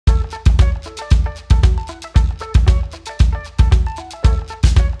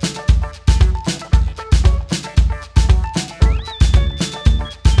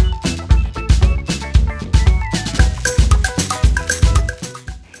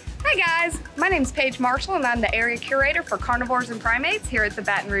My name is Paige Marshall and I'm the area curator for carnivores and primates here at the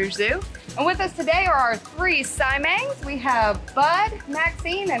Baton Rouge Zoo. And with us today are our three Siamangs. We have Bud,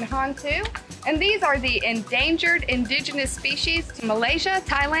 Maxine, and Hantu. And these are the endangered indigenous species to Malaysia,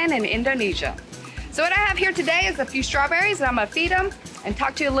 Thailand, and Indonesia. So what I have here today is a few strawberries and I'm gonna feed them and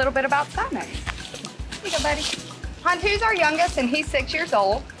talk to you a little bit about Siamangs. Here you go, buddy. Hantu's our youngest and he's 6 years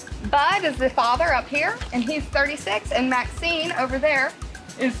old. Bud is the father up here and he's 36, and Maxine over there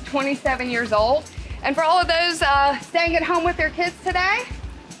is 27 years old. And for all of those staying at home with their kids today,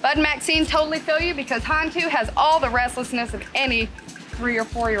 Bud and Maxine totally feel you because Hantu has all the restlessness of any 3 or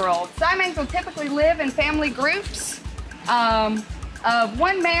 4 year old. Siamangs will typically live in family groups of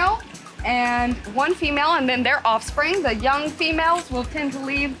one male and one female, and then their offspring. The young females will tend to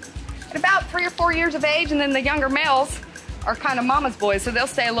leave at about 3 or 4 years of age, and then the younger males are kind of mama's boys, so they'll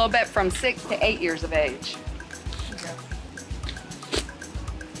stay a little bit from 6 to 8 years of age.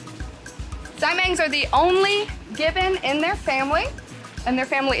 Siamangs are the only gibbon in their family, and their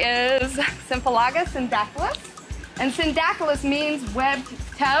family is Symphilaga syndactylus. And syndactylus means webbed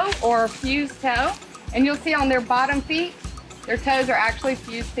toe or fused toe. And you'll see on their bottom feet, their toes are actually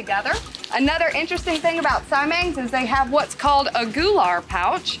fused together. Another interesting thing about Siamangs is they have what's called a gular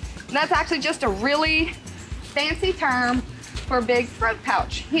pouch. And that's actually just a really fancy term for a big throat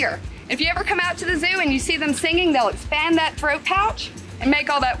pouch. Here, if you ever come out to the zoo and you see them singing, they'll expand that throat pouch and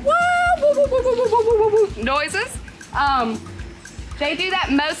make all that woo, woo, woo, woo, woo, woo, woo, woo, woo noises. They do that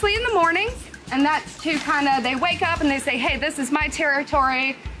mostly in the mornings, and that's to kind of, they wake up and they say, hey, this is my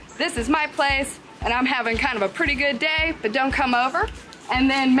territory, this is my place, and I'm having kind of a pretty good day, but don't come over. And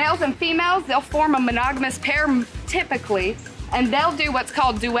then males and females, they'll form a monogamous pair typically, and they'll do what's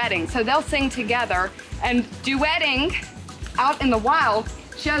called duetting. So they'll sing together, and duetting out in the wild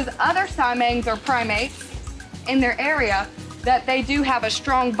shows other Siamangs or primates in their area that they do have a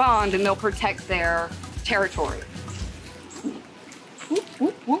strong bond and they'll protect their territory. Whoop,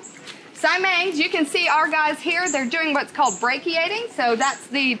 whoop, whoop. Siamangs, you can see our guys here, they're doing what's called brachiating. So that's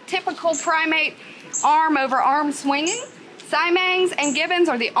the typical primate arm over arm swinging. Siamangs and gibbons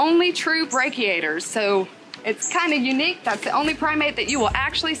are the only true brachiators. So it's kind of unique. That's the only primate that you will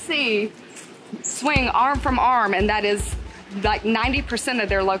actually see swing arm from arm, and that is like 90% of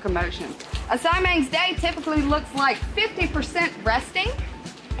their locomotion. A Siamang's day typically looks like 50% resting,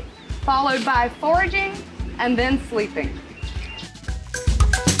 followed by foraging, and then sleeping.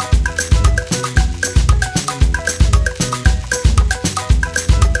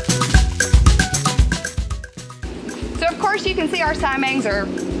 So of course you can see our Siamangs are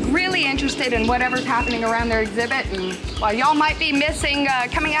really interested in whatever's happening around their exhibit, and while y'all might be missing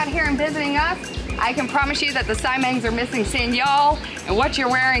coming out here and visiting us, I can promise you that the Siamangs are missing seeing y'all and what you're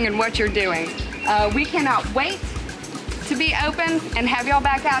wearing and what you're doing. We cannot wait to be open and have y'all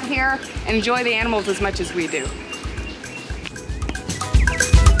back out here and enjoy the animals as much as we do.